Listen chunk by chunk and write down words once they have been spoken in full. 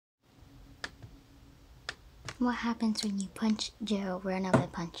What happens when you punch Joe where another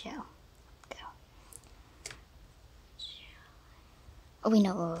punch Joe? Go. Oh, we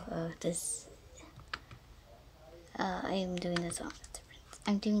know this. I am doing this off different.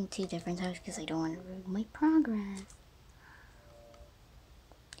 I'm doing 2 different times because I don't want to ruin my progress.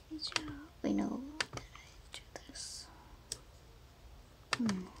 Joe, we know that I do this.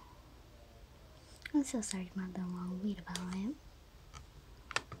 I'm so sorry about the long read about it.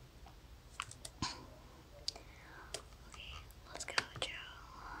 Okay, let's go, Joe.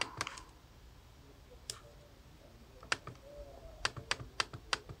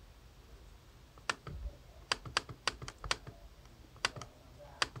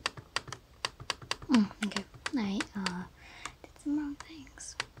 Okay, I did some wrong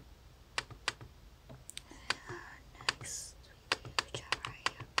things. Next, we do Joe right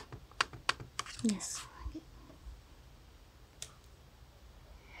here. Yes.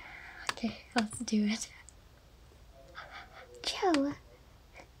 Okay, let's do it. Joe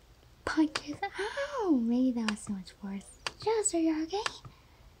punches. Ow! Maybe that was too much force. Joe, so you're okay?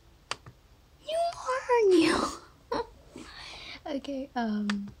 You are new. Okay,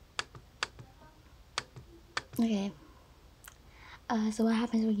 Okay. So what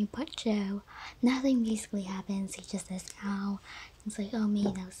happens when you punch Joe? Nothing basically happens. He just says ow. It's like, oh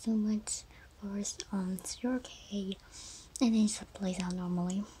maybe that was too much force. So you're okay. And then it just plays out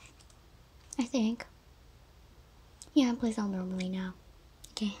normally. I think. Yeah, it plays out normally now.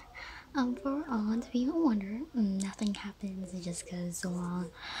 Okay. For all the people who wonder, nothing happens. It just goes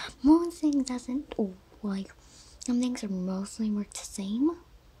along. Most things doesn't like. Some things are mostly work the same.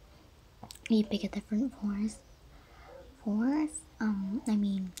 You pick a different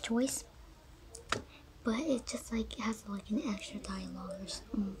choice, but it just like has like an extra dialogue or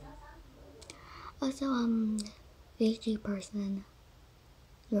something. Also, VGperson,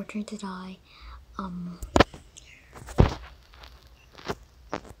 your turn to die.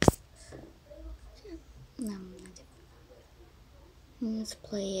 Let's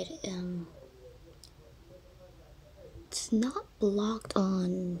play it. It's not blocked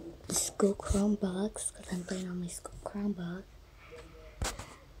on the school Chromebooks because I'm playing on my school Chromebook.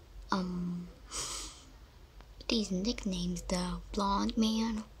 These nicknames though, blonde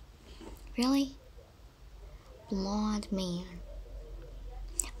man. Really? Blonde man.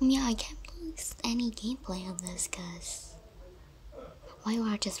 Yeah, I can't post any gameplay of this because why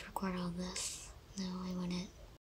would I just record all this? No, I wouldn't.